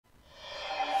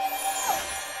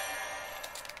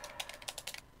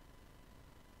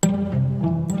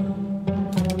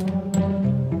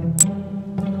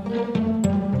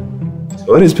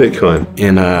What is Bitcoin?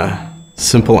 In a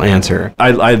simple answer,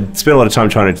 I spend a lot of time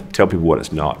trying to tell people what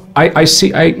it's not.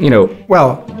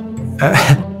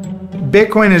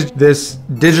 Bitcoin is this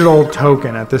digital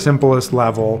token at the simplest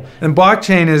level, and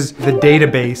blockchain is the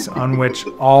database on which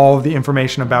all the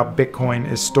information about Bitcoin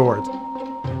is stored.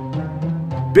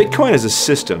 Bitcoin is a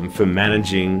system for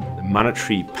managing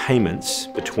monetary payments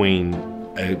between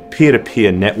a peer-to-peer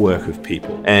network of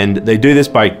people. And they do this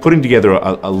by putting together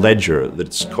a ledger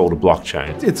that's called a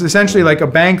blockchain. It's essentially like a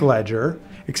bank ledger,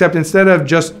 except instead of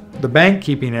just the bank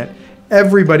keeping it,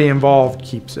 everybody involved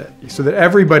keeps it, so that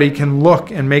everybody can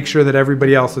look and make sure that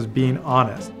everybody else is being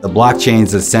honest. The blockchain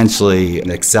is essentially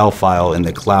an Excel file in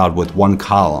the cloud with one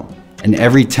column. And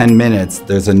every 10 minutes,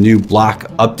 there's a new block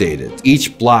updated.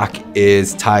 Each block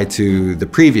is tied to the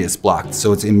previous block,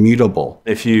 so it's immutable.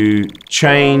 If you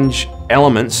change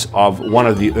elements of one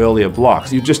of the earlier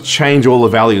blocks, you just change all the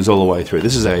values all the way through.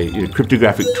 This is a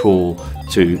cryptographic tool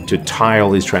to tie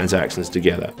all these transactions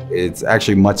together. It's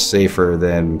actually much safer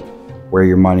than where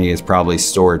your money is probably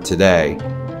stored today.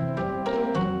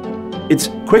 It's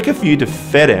quicker for you to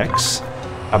FedEx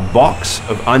a box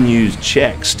of unused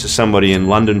checks to somebody in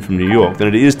London from New York than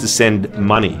it is to send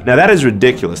money. Now that is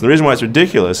ridiculous. And the reason why it's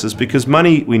ridiculous is because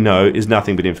money, we know, is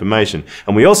nothing but information.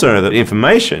 And we also know that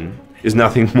information is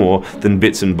nothing more than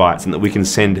bits and bytes, and that we can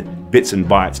send bits and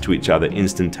bytes to each other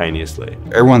instantaneously.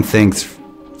 Everyone thinks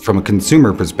from a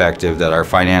consumer perspective that our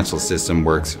financial system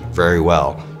works very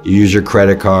well. You use your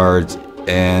credit cards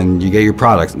and you get your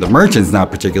products. The merchant's not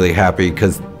particularly happy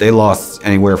because they lost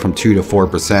anywhere from 2 to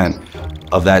 4%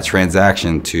 of that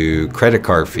transaction to credit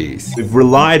card fees. We've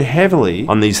relied heavily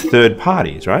on these third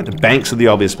parties, right? The banks are the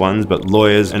obvious ones, but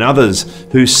lawyers and others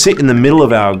who sit in the middle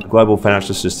of our global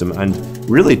financial system and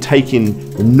really take in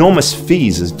enormous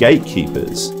fees as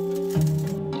gatekeepers.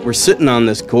 we're sitting on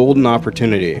this golden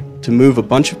opportunity to move a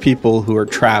bunch of people who are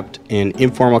trapped in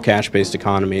informal cash-based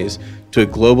economies to a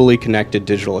globally connected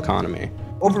digital economy.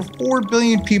 Over 4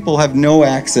 billion people have no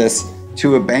access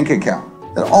to a bank account.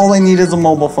 That all they need is a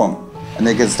mobile phone, and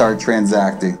they can start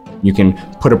transacting. You can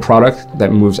put a product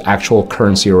that moves actual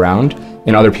currency around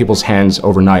in other people's hands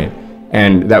overnight.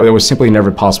 And that was simply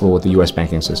never possible with the US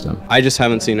banking system. I just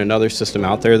haven't seen another system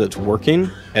out there that's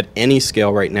working at any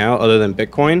scale right now other than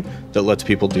Bitcoin that lets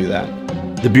people do that.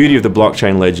 The beauty of the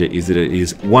blockchain ledger is that it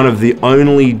is one of the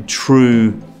only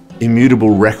true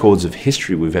immutable records of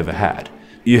history we've ever had.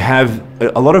 You have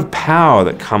a lot of power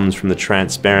that comes from the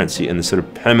transparency and the sort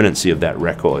of permanency of that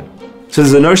record. So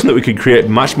there's a notion that we could create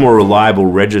much more reliable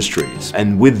registries,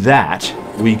 and with that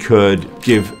we could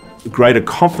give greater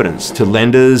confidence to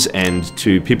lenders and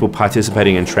to people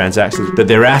participating in transactions that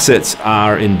their assets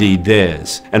are indeed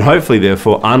theirs, and hopefully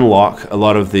therefore unlock a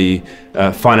lot of the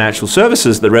financial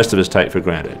services the rest of us take for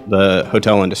granted. The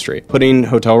hotel industry. Putting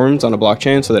hotel rooms on a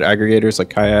blockchain so that aggregators like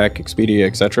Kayak, Expedia,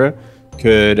 etc.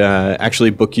 could actually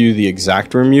book you the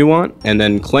exact room you want and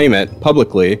then claim it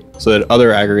publicly so that other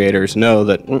aggregators know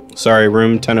that, sorry,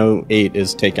 room 1008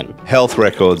 is taken. Health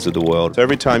records of the world. So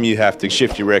every time you have to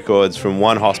shift your records from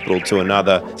one hospital to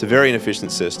another, it's a very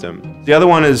inefficient system. The other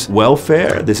one is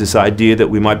welfare. There's this idea that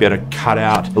we might be able to cut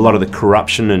out a lot of the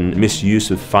corruption and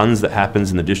misuse of funds that happens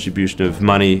in the distribution of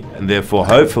money, and therefore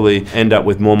hopefully end up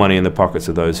with more money in the pockets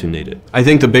of those who need it. I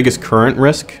think the biggest current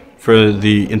risk for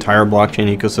the entire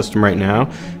blockchain ecosystem right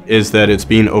now is that it's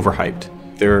being overhyped.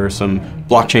 There are some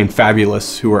blockchain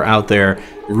fabulists who are out there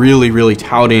really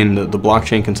touting that the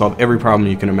blockchain can solve every problem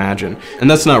you can imagine, and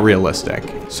that's not realistic.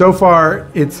 So far,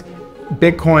 it's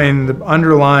Bitcoin, the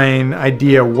underlying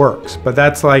idea works, but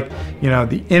that's like, you know,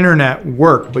 the internet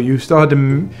worked, but you still had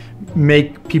to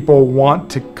make people want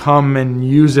to come and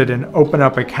use it and open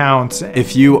up accounts.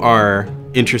 If you are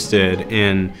interested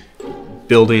in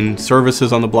building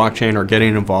services on the blockchain or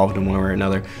getting involved in one way or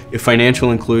another, if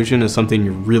financial inclusion is something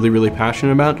you're really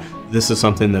passionate about, this is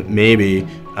something that maybe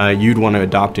you'd want to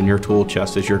adopt in your tool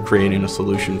chest as you're creating a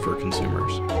solution for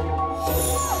consumers.